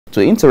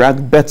to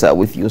interact better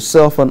with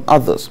yourself and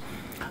others.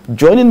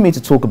 Joining me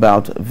to talk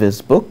about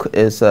this book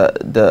is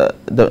the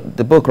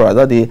book,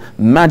 The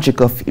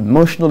Magic of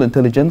Emotional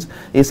Intelligence,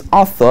 is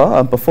author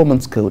and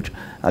performance coach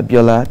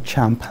Abiola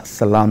Champ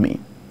Salami.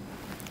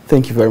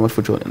 Thank you very much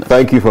for joining us.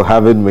 Thank you for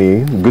having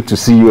me. Good to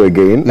see you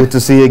again. Good to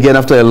see you again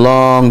after a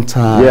long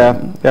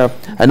time. Yeah.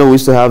 I know we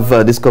used to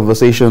have these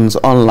conversations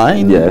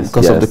online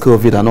because of the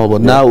COVID and all,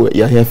 but now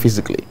you're here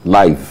physically.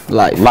 Live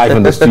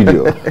in the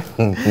studio.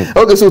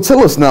 Okay, so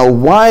tell us now,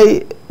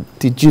 why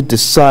did you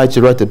decide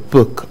to write a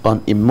book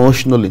on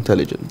emotional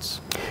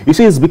intelligence? You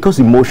see, it's because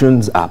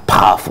emotions are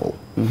powerful.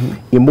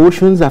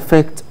 Emotions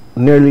affect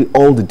nearly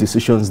all the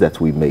decisions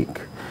that we make.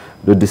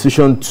 The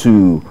decision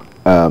to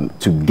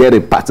get a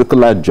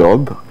particular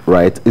job,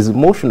 right, is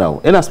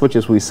emotional. In as much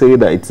as we say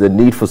that it's a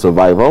need for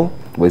survival,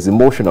 but it's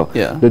emotional.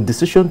 Yeah. The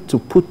decision to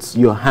put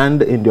your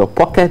hand in your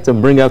pocket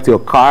and bring out your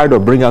card or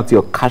bring out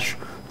your cash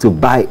to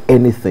buy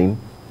anything,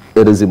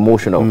 it is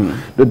emotional.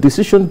 The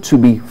decision to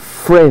be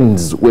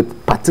friends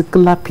with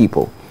particular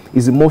people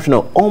is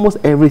emotional. Almost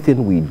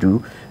everything we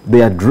do,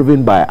 they are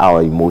driven by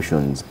our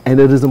emotions. And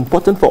it is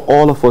important for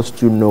all of us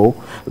to know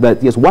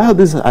that, yes,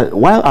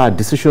 while our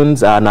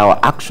decisions and our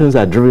actions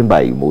are driven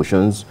by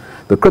emotions,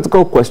 the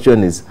critical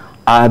question is,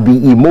 are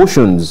the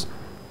emotions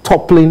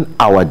toppling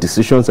our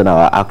decisions and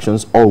our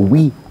actions, or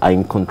we are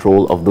in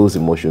control of those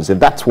emotions? And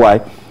that's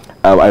why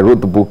I wrote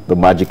the book, The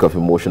Magic of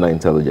Emotional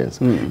Intelligence.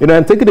 You know,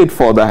 and taking it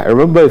further, I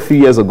remember a few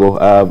years ago,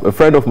 a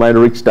friend of mine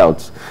reached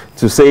out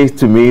to say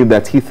to me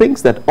that he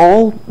thinks that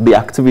all the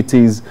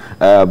activities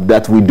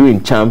that we do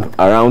in CHAMP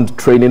around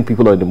training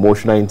people on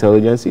emotional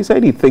intelligence, he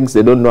said he thinks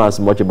they don't know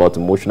as much about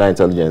emotional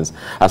intelligence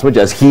as much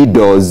as he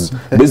does,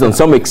 based on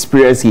some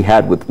experience he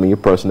had with me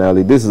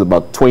personally. This is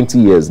about 20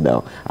 years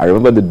now. I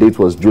remember the date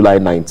was July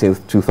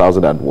 19th,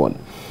 2001.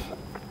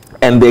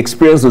 And the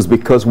experience was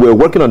because we were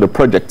working on a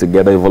project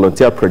together, a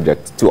volunteer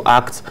project, to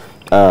act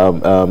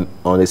on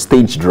a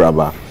stage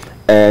drama.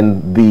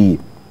 And the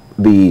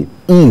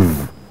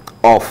eve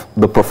of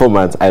the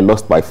performance, I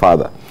lost my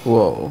father.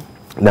 Whoa.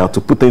 Now,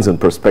 to put things in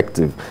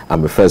perspective,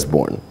 I'm a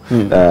firstborn.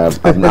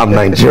 I'm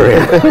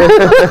Nigerian.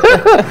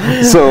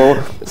 so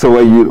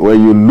when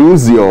you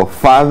lose your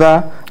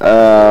father,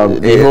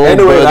 the whole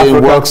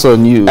burden works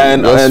on you.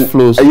 And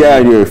flows. Yeah,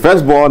 you're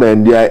firstborn,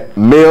 and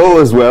male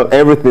as well.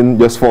 Everything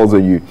just falls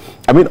on you.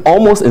 I mean,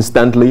 almost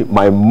instantly,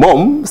 my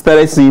mom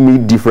started seeing me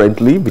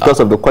differently because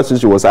of the questions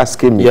she was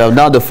asking me. Yeah,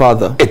 now the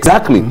father.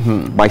 Exactly.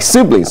 My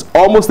siblings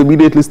almost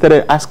immediately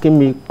started asking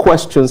me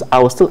questions I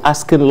was still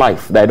asking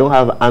life that I don't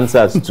have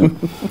answers to.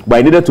 But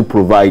I needed to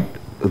provide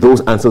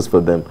those answers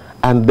for them.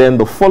 And then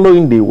the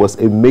following day was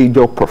a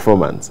major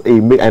performance,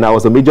 and I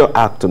was a major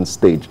act on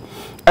stage.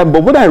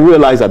 But what I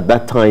realized at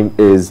that time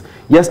is,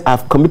 yes,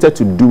 I've committed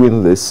to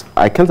doing this.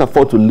 I can't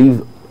afford to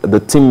leave the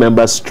team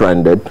members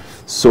stranded.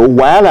 So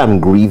while I'm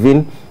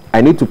grieving,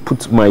 I need to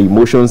put my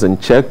emotions in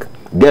check,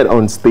 get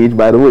on stage.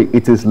 By the way,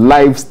 it is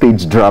live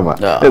stage drama.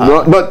 Not a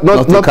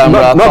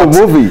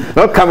movie,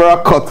 not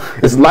camera cut.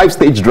 It's live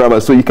stage drama,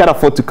 so you can't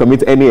afford to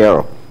commit any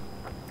error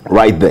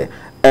right there.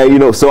 You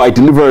know, so I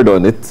delivered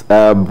on it.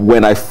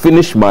 When I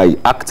finished my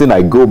acting,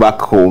 I go back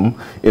home,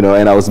 you know,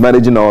 and I was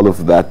managing all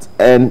of that.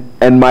 And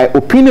my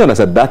opinion as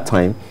at that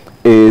time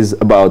is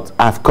about,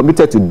 I've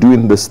committed to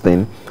doing this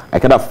thing. I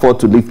can't afford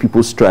to leave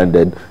people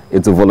stranded.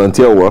 It's a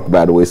volunteer work,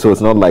 by the way, so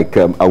it's not like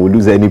I will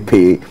lose any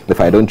pay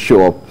if I don't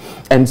show up.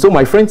 And so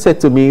my friend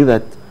said to me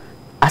that,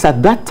 as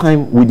at that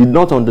time, we did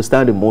not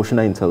understand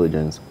emotional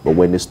intelligence, but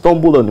when he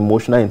stumbled on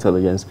emotional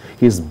intelligence,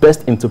 his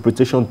best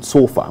interpretation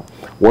so far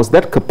was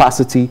that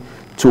capacity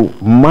to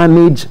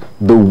manage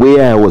the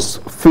way I was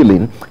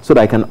feeling so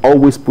that I can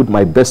always put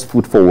my best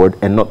foot forward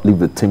and not leave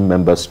the team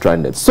members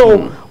stranded.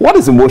 So what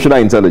is emotional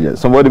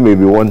intelligence? Somebody may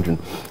be wondering.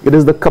 It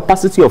is the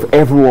capacity of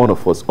every one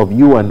of us, of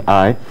you and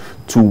I,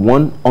 to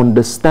one,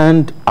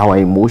 understand our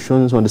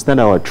emotions, understand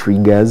our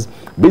triggers.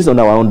 Based on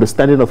our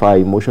understanding of our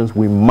emotions,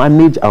 we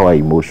manage our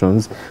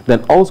emotions.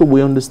 Then also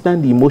we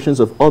understand the emotions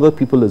of other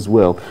people as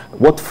well.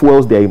 What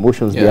fuels their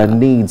emotions, their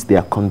needs,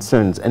 their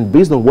concerns. And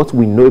based on what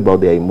we know about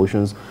their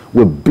emotions,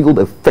 we build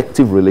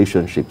effective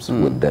relationships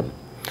with them.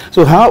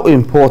 So how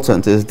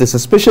important is this,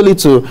 especially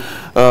to,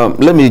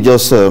 let me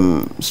just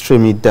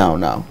stream it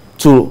down now,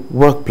 to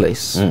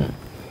workplace?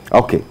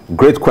 Okay,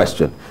 great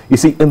question. You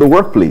see, in the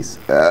workplace,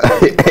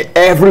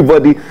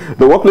 the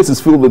workplace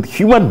is filled with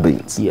human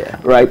beings,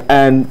 right?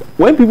 And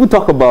when people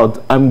talk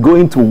about, I'm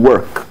going to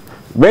work,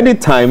 many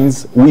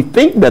times we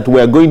think that we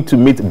are going to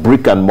meet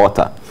brick and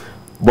mortar.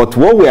 But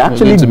what we're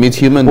actually going to meet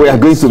human beings. We are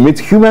going to meet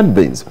human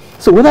beings.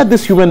 So whether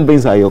these human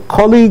beings are your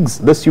colleagues,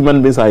 these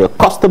human beings are your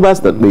customers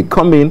that may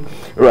come in,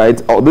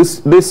 right? Or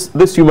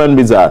these human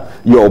beings are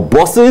your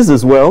bosses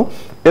as well.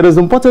 It is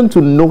important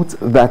to note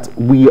that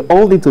we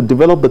all need to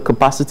develop the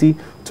capacity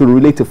to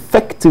relate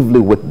effectively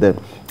with them.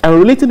 And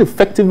relating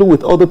effectively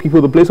with other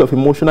people, the place of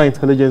emotional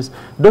intelligence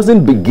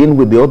doesn't begin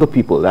with the other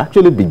people. It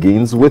actually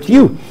begins with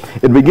you.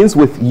 It begins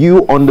with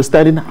you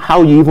understanding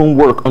how you even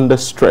work under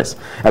stress.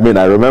 I mean,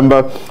 I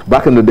remember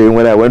back in the day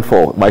when I went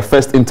for my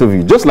first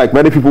interview, just like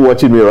many people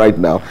watching me right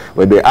now,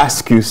 when they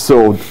ask you,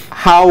 so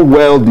how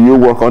well do you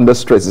work under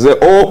stress? You say,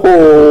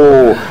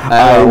 oh,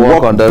 I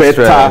work under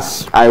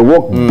stress. I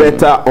work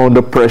better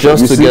under pressure.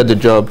 Just to get the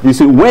job. You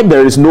see, when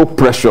there is no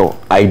pressure,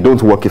 I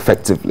don't work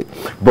effectively.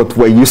 But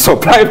when you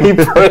supply me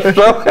pressure,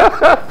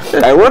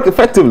 I work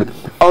effectively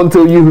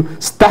until you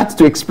start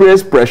to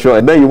experience pressure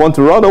and then you want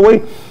to run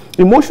away.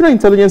 Emotional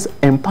intelligence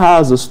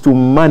empowers us to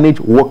manage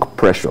work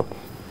pressure.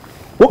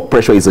 Work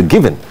pressure is a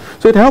given.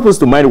 So it helps us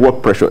to manage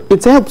work pressure.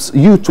 It helps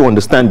you to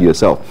understand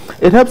yourself.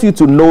 It helps you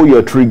to know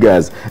your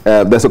triggers.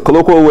 There's a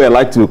colloquial way I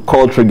like to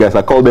call triggers.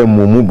 I call them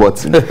mumu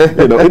button.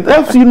 It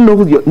helps you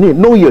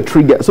know your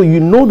trigger. So you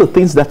know the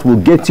things that will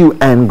get you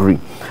angry.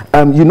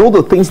 You know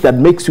the things that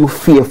makes you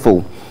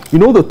fearful. You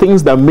know the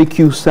things that make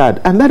you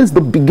sad. And that is the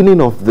beginning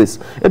of this.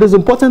 It is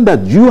important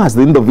that you as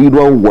the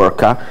individual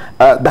worker,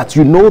 that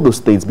you know those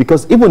things.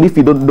 Because even if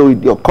you don't know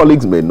it, your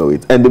colleagues may know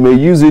it. And they may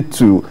use it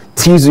to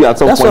tease you at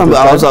some point.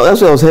 That's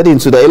what I was heading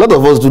to. That a lot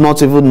of us do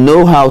not even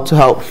know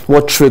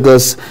what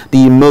triggers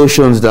the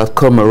emotions that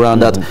come around.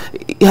 That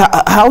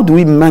how do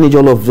we manage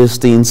all of these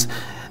things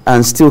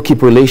and still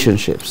keep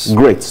relationships?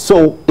 Great.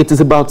 So it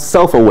is about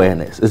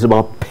self-awareness. It's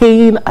about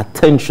paying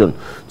attention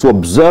to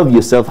observe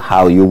yourself,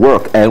 how you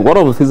work. And one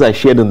of the things I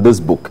shared in this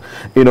book,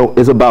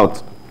 is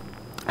about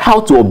how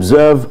to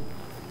observe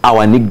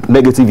our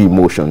negative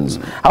emotions,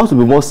 how to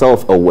be more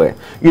self-aware.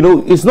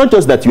 It's not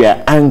just that you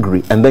are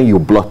angry and then you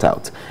blot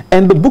out.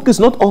 And the book is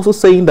not also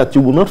saying that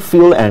you will not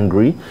feel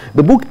angry.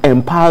 The book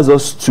empowers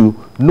us to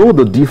know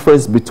the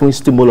difference between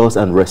stimulus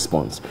and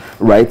response,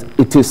 right?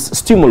 It is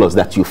stimulus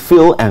that you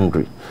feel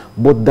angry,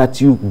 but that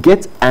you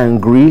get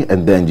angry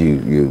and then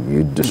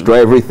you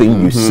destroy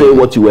everything. You say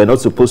what you were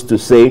not supposed to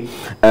say.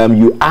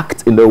 You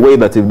act in a way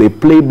that if they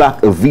play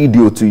back a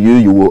video to you,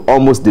 you will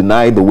almost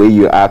deny the way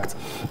you act.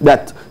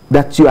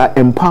 That you are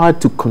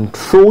empowered to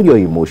control your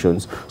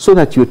emotions so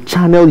that you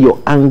channel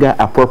your anger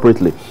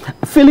appropriately.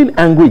 Feeling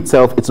angry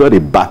itself, it's not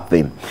a bad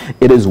thing.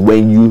 It is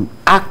when you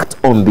act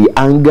on the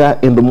anger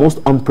in the most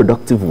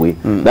unproductive way.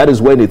 That is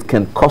when it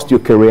can cost your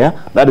career.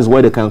 That is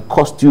when it can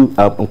cost you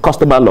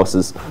customer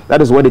losses.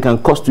 That is when it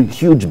can cost you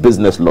huge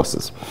business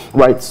losses,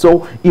 right?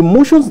 So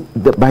emotions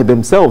by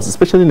themselves,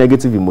 especially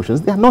negative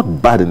emotions, they are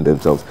not bad in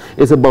themselves.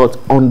 It's about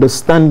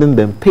understanding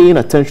them, paying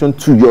attention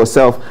to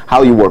yourself,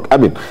 how you work. I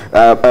mean,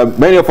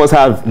 many of us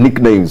have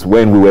nicknames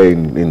when we were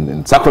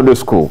in secondary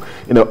school,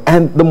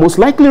 and the most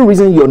likely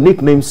reason your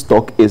nickname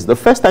stuck is the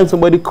first time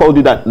somebody called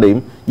you that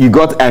name, you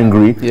got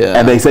angry,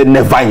 and they said,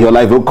 never in your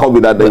life, don't call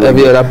me that name.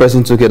 Every other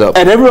person took it up.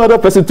 And every other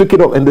person took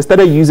it up, and they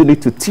started using it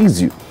to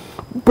tease you.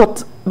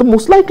 But the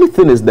most likely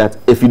thing is that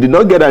if you did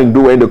not get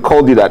angry when they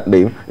called you that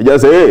name, you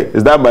just say, hey,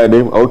 is that my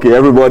name? Okay,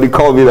 everybody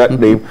call me that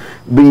name.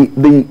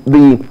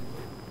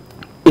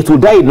 It will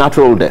die a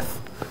natural death.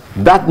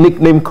 That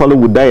nickname color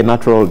would die a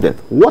natural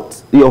death.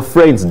 What your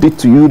friends did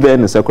to you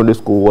then in secondary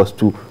school was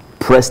to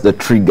press the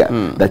trigger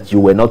that you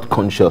were not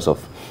conscious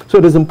of. So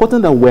it is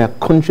important that we are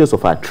conscious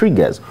of our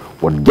triggers.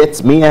 What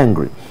gets me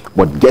angry,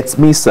 what gets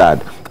me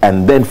sad,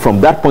 and then from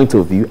that point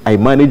of view, I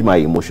manage my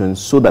emotions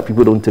so that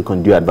people don't take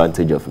undue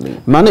advantage of me.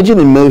 Managing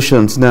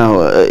emotions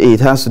now, it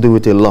has to do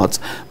with a lot.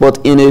 But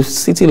in a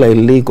city like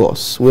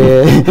Lagos,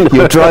 where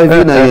you're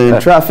driving and you're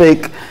in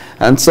traffic,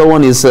 and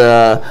someone is,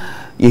 you're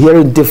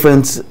hearing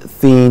different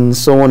things,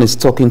 someone is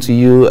talking to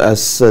you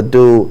as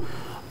though,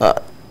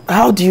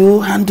 how do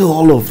you handle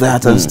all of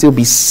that and still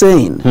be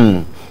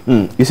sane?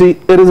 You see,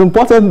 it is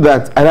important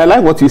that, and I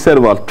like what you said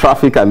about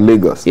traffic and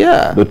Lagos.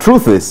 Yeah. The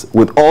truth is,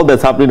 with all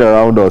that's happening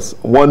around us,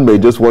 one may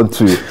just want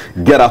to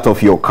get out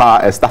of your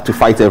car and start to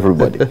fight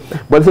everybody.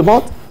 But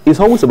it's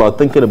always about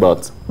thinking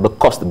about the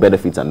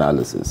cost-benefit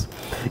analysis.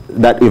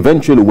 That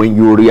eventually, when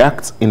you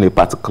react in a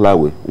particular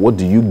way, what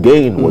do you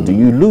gain? What do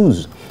you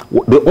lose?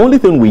 The only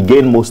thing we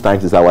gain most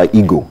times is our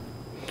ego.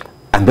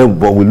 And then,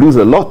 but we lose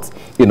a lot.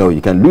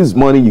 You can lose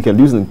money, you can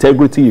lose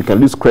integrity, you can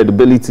lose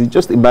credibility.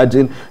 Just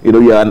imagine,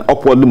 you're an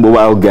upwardly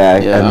mobile guy,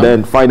 and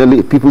then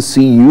finally people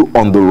see you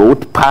on the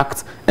road,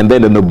 parked, and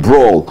then in a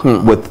brawl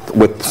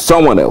with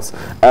someone else.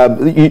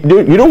 You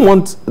don't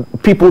want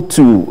people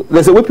to,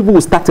 there's a way people will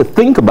start to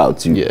think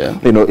about you,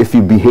 if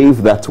you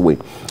behave that way.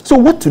 So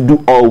what to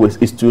do always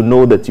is to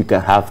know that you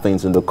can have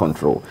things under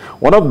control.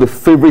 One of the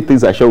favorite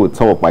things I share with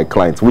some of my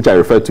clients, which I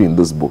refer to in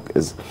this book,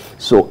 is,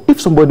 so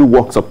if somebody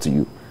walks up to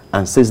you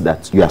and says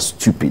that you are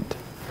stupid,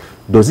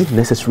 does it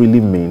necessarily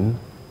mean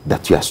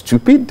that you are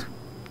stupid?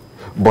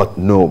 But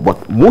no,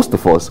 but most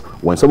of us,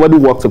 when somebody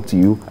walks up to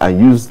you and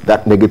uses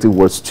that negative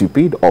word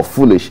stupid or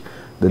foolish,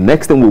 the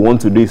next thing we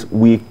want to do is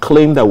we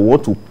claim that we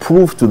want to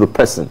prove to the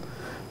person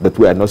that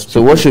we are not stupid.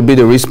 So what should be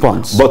the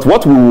response? But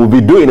what we will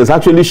be doing is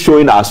actually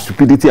showing our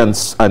stupidity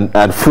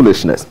and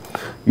foolishness.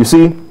 You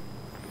see,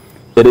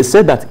 it is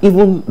said that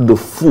even the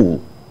fool,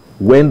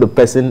 when the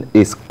person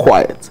is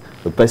quiet,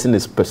 the person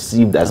is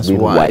perceived as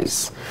being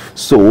wise.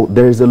 So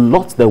there is a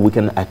lot that we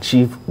can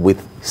achieve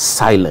with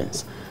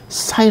silence.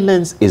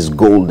 Silence is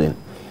golden.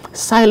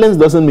 Silence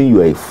doesn't mean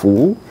you are a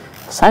fool.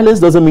 Silence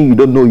doesn't mean you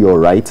don't know you're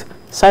right.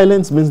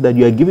 Silence means that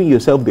you are giving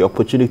yourself the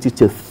opportunity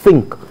to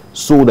think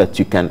so that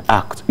you can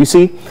act. You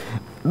see,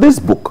 this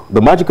book,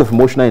 The Magic of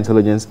Emotional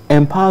Intelligence,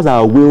 empowers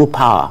our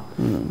willpower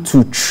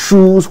to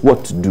choose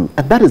what to do.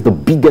 And that is the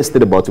biggest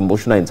thing about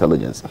emotional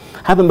intelligence,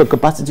 having the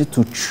capacity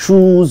to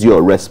choose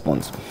your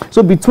response.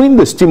 So between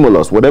the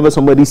stimulus, whatever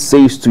somebody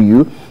says to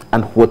you,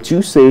 and what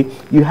you say,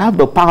 you have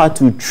the power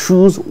to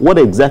choose what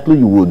exactly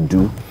you will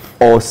do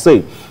or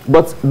say.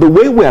 But the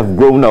way we have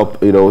grown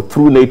up, you know,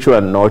 through nature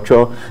and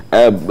nurture,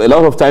 a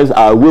lot of times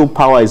our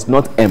willpower is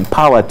not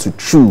empowered to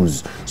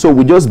choose. So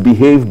we just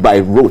behave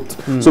by rote.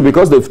 So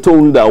because they've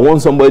told you that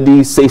once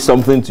somebody says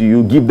something to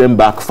you, give them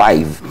back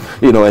 5,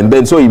 you know, and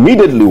then so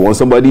immediately when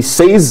somebody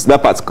says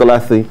that particular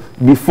thing,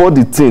 before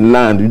the thing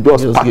land, you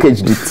just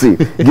package the thing,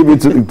 give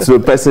it to a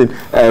person,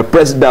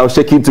 press it down,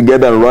 shake it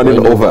together and run it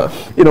over.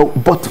 You know,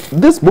 but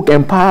this book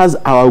empowers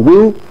our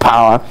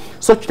willpower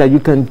such that you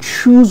can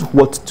choose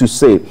what to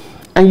say.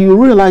 And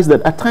you realize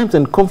that at times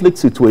in conflict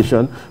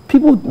situation,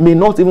 people may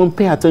not even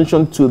pay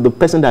attention to the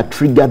person that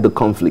triggered the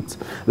conflict.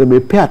 They may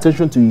pay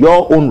attention to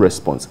your own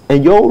response.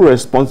 And your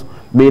response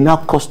may now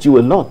cost you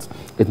a lot.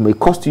 It may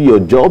cost you your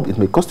job. It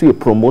may cost you a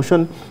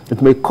promotion.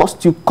 It may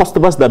cost you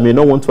customers that may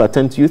not want to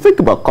attend to you. Think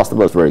about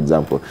customers, for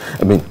example.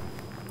 I mean,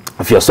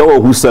 if you're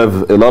someone who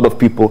serves a lot of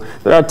people,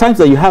 there are times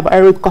that you have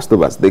irate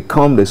customers. They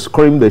come, they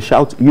scream, they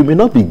shout. You may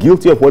not be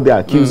guilty of what they're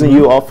accusing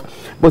you of,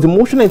 but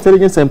emotional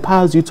intelligence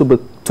empowers you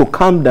to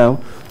calm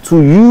down,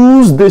 to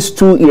use these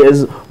 2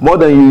 ears more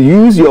than you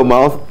use your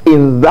mouth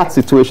in that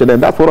situation.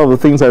 And that's one of the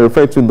things I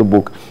refer to in the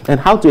book, and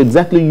how to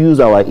exactly use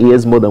our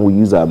ears more than we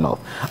use our mouth.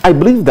 I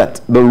believe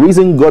that the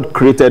reason God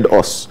created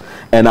us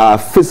and our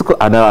physical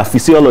and our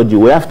physiology,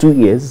 we have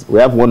 2 ears, we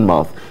have 1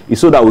 mouth, is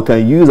so that we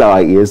can use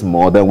our ears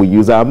more than we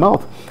use our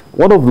mouth.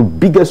 One of the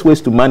biggest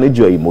ways to manage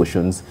your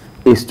emotions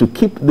is to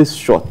keep this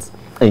short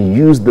and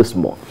use this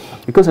more.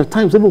 Because at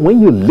times, even when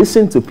you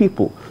listen to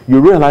people, you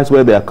realize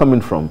where they are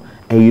coming from,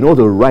 and you know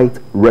the right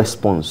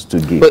response to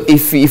give. But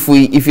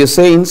if you're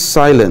saying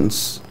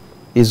silence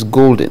is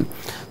golden,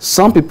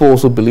 some people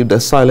also believe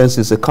that silence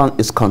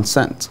is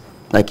consent.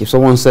 Like if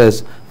someone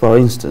says, for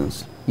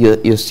instance,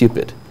 you're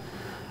stupid,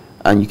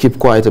 and you keep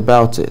quiet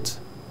about it,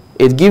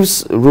 it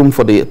gives room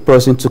for the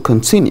person to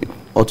continue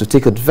or to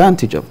take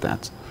advantage of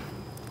that.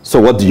 So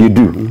what do you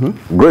do?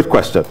 Great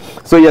question.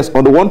 So yes,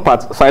 on the one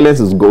part, silence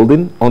is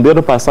golden. On the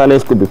other part,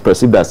 silence could be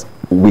perceived as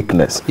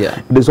weakness.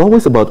 Yeah. It is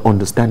always about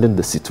understanding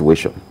the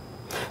situation.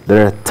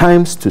 There are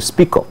times to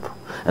speak up,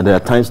 and there are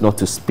times not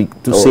to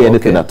speak, to say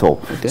anything at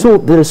all. So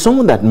there is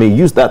someone that may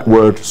use that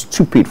word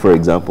stupid, for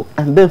example,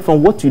 and then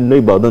from what you know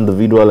about the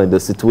individual and the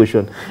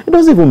situation, it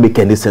doesn't even make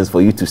any sense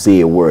for you to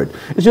say a word.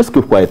 It's just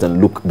keep quiet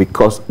and look,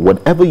 because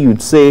whatever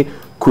you'd say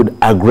could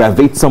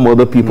aggravate some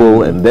other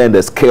people, and then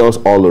there's chaos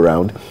all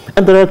around.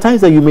 And there are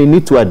times that you may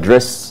need to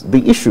address the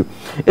issue.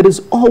 It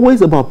is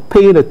always about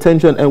paying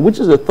attention, and which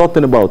is a thought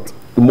thing about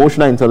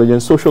emotional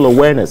intelligence, social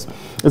awareness.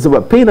 It's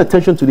about paying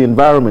attention to the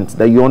environment,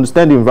 that you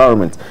understand the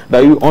environment,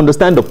 that you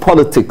understand the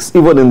politics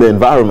even in the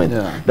environment,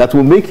 that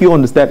will make you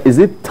understand, is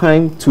it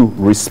time to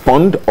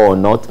respond or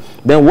not?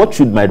 Then what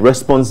should my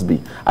response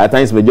be? At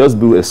times it may just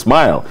be a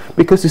smile,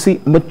 because you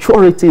see,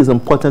 maturity is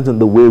important in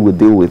the way we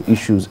deal with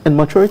issues, and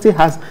maturity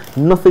has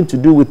nothing to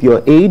do with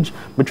your age.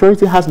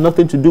 Maturity has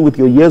nothing to do with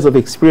your years of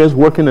experience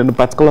working in a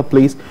particular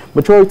place.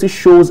 Maturity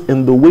shows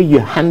in the way you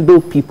handle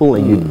people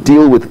and you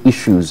deal with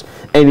issues.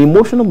 And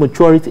emotional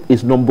maturity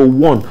is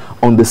 #1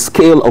 on the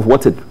scale of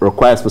what it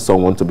requires for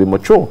someone to be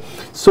mature.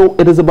 So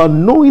it is about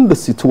knowing the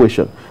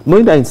situation,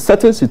 knowing that in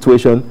certain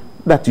situations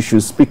that you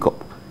should speak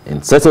up.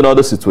 In certain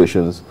other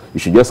situations, you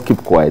should just keep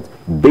quiet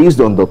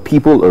based on the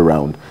people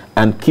around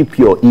and keep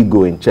your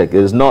ego in check.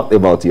 It is not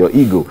about your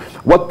ego.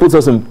 What puts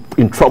us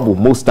in trouble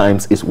most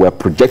times is we're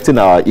projecting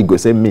our ego,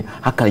 saying, me,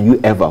 how can you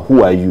ever?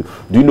 Who are you?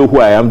 Do you know who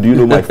I am? Do you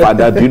know my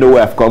father? Do you know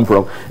where I've come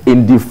from?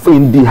 In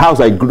the house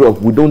I grew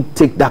up, we don't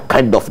take that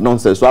kind of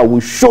nonsense. So I will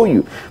show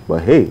you.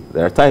 But hey,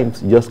 there are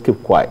times you just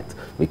keep quiet,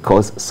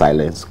 because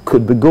silence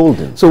could be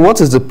golden. So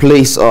what is the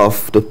place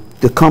of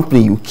the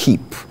company you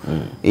keep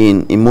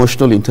in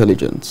emotional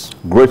intelligence?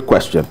 Great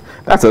question.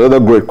 That's another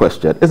great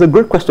question. It's a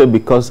great question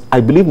because I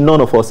believe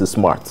none of us is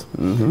smart.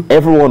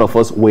 Every one of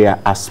us, we are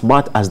as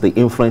smart as the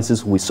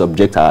influences we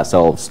subject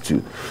ourselves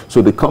to.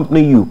 So the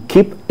company you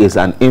keep is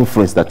an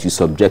influence that you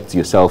subject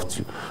yourself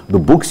to. The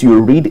books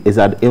you read is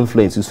an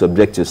influence you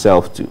subject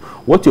yourself to.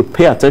 What you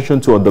pay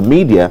attention to on the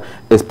media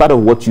is part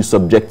of what you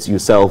subject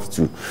yourself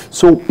to.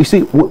 So you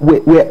see,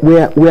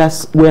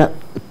 we're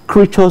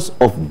creatures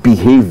of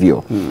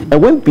behavior.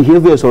 And when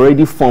behavior is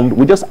already formed,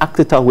 we just act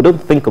it out. We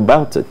don't think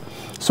about it.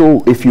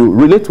 So if you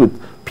relate with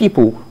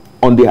people,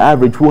 on the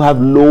average who have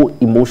low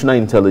emotional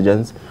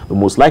intelligence, the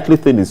most likely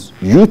thing is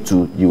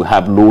you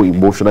have low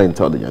emotional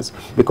intelligence.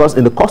 Because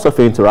in the course of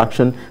your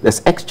interaction,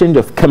 there's exchange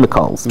of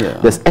chemicals,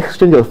 there's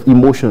exchange of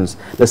emotions,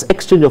 there's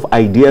exchange of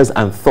ideas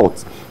and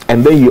thoughts.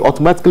 And then you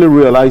automatically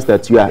realize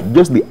that you are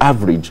just the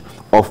average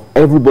of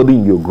everybody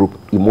in your group,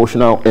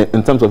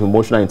 in terms of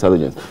emotional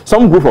intelligence.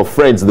 Some group of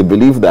friends, they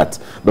believe that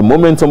the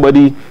moment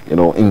somebody,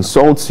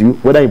 insults you,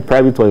 whether in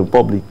private or in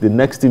public, the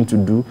next thing to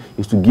do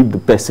is to give the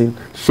person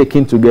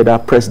shaking together,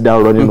 pressed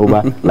down, running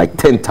over like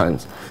 10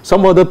 times.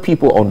 Some other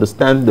people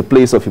understand the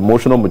place of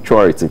emotional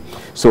maturity.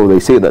 So they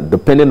say that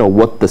depending on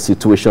what the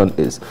situation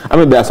is. I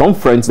mean, there are some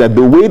friends that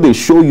the way they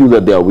show you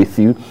that they are with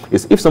you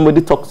is if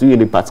somebody talks to you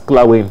in a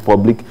particular way in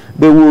public,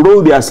 they will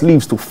roll their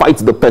sleeves to fight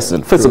the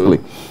person physically.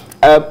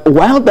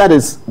 While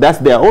that's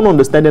their own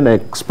understanding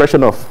and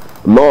expression of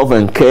love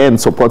and care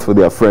and support for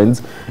their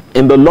friends,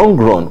 in the long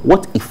run,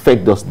 what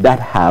effect does that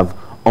have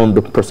on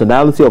the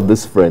personality of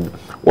this friend?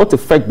 What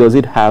effect does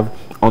it have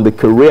on the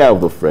career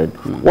of the friend?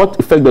 What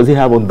effect does it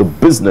have on the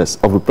business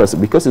of the person?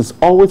 Because it's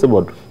always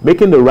about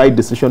making the right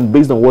decision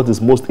based on what is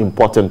most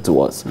important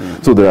to us.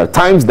 So there are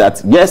times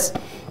that, yes,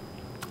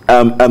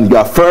 you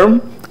are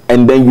firm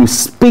and then you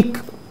speak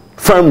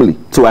firmly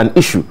to an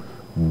issue,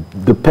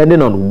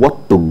 depending on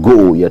what the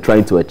goal you're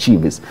trying to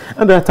achieve is.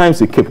 And there are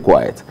times you keep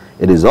quiet.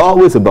 It is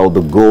always about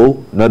the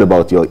goal, not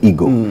about your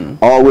ego.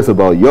 Always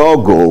about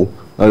your goal,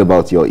 not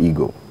about your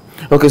ego.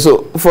 Okay,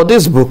 so for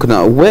this book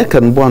now, where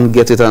can one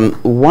get it and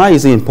why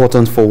is it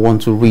important for one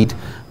to read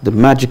The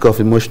Magic of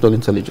Emotional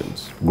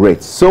Intelligence?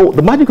 Great. So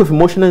The Magic of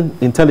Emotional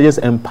Intelligence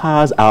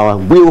empowers our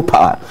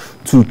willpower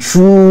to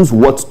choose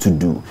what to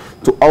do,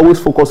 to always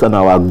focus on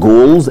our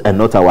goals and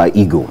not our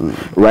ego,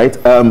 right?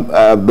 There's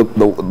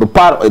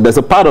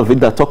a part of it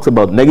that talks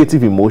about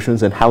negative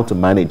emotions and how to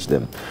manage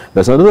them.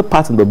 There's another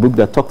part in the book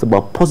that talks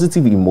about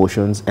positive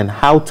emotions and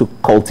how to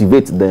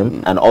cultivate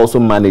them and also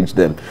manage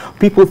them.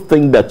 People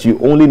think that you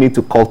only need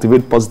to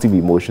cultivate positive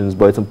emotions,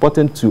 but it's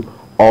important to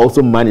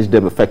also manage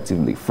them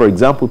effectively. For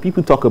example,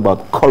 people talk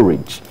about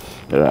courage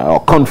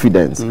or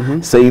confidence,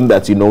 saying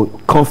that,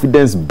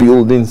 confidence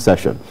building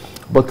session.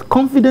 But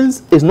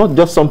confidence is not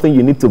just something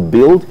you need to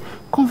build.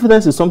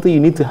 Confidence is something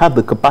you need to have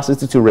the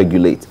capacity to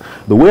regulate.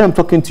 The way I'm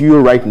talking to you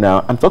right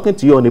now, I'm talking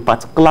to you on a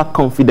particular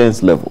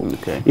confidence level.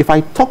 Okay. If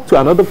I talk to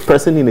another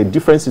person in a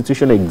different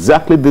situation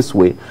exactly this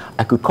way,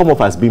 I could come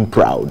off as being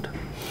proud.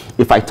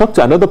 If I talk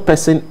to another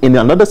person in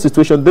another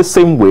situation the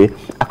same way,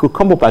 I could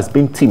come up as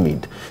being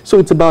timid. So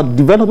it's about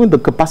developing the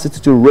capacity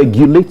to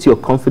regulate your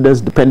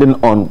confidence depending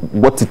on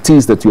what it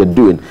is that you are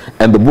doing.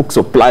 And the book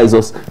supplies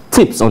us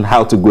tips on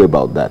how to go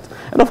about that.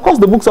 And of course,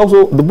 the book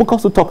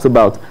also talks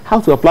about how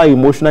to apply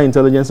emotional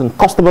intelligence in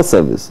customer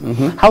service,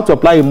 how to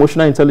apply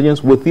emotional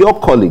intelligence with your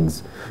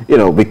colleagues.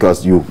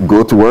 Because you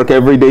go to work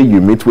every day,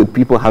 you meet with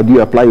people, how do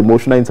you apply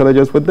emotional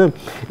intelligence with them?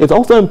 It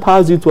also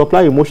empowers you to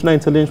apply emotional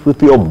intelligence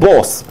with your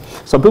boss.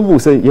 Some people will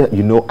say, yeah,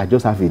 I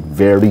just have a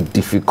very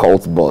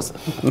difficult boss.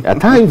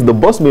 At times, the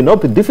boss may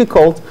not be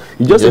difficult.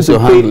 You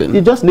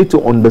just need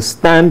to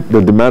understand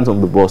the demands of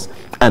the boss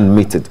and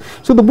meet it.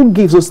 So the book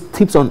gives us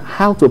tips on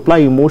how to apply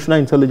emotional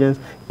intelligence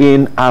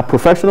in our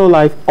professional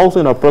life, also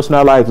in our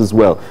personal lives as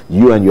well.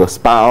 You and your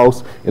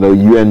spouse,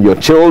 you and your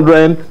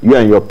children, you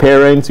and your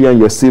parents, you and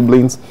your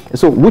siblings.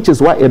 So, which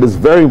is why it is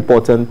very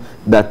important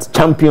that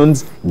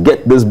champions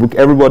get this book.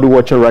 Everybody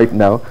watching right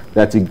now,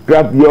 that you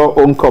grab your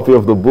own copy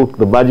of the book,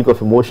 The Magic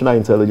of Emotional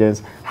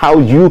Intelligence, how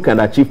you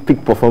can achieve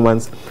peak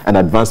performance and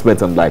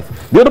advancement in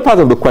life. The other part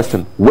of the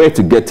question, where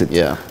to get it?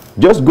 Yeah.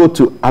 Just go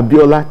to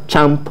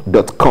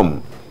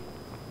abiolachamp.com.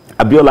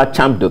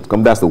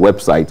 abiolachamp.com, that's the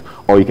website,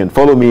 or you can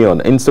follow me on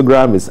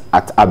Instagram. It's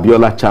at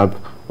abiolachamp.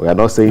 We are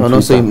not saying no,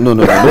 Twitter. Not saying no.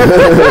 Not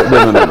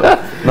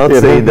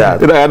saying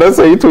that. I'm not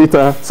saying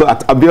Twitter. So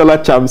at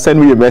abiolachamp,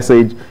 send me a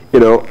message.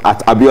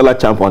 At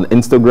abiolachamp on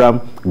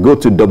Instagram. Go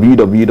to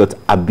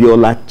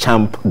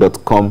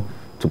www.abiolachamp.com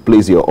to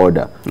place your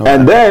order.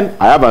 And then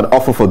I have an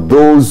offer for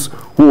those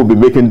who will be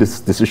making these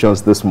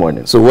decisions this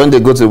morning. So when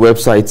they go to the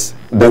website,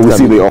 they will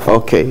see the offer.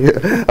 Okay.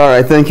 All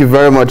right. Thank you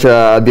very much,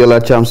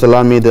 Abiola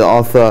Chamsalami, the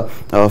author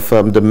of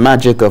The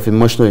Magic of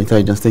Emotional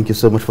Intelligence. Thank you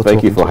so much for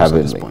talking to us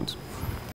at this point.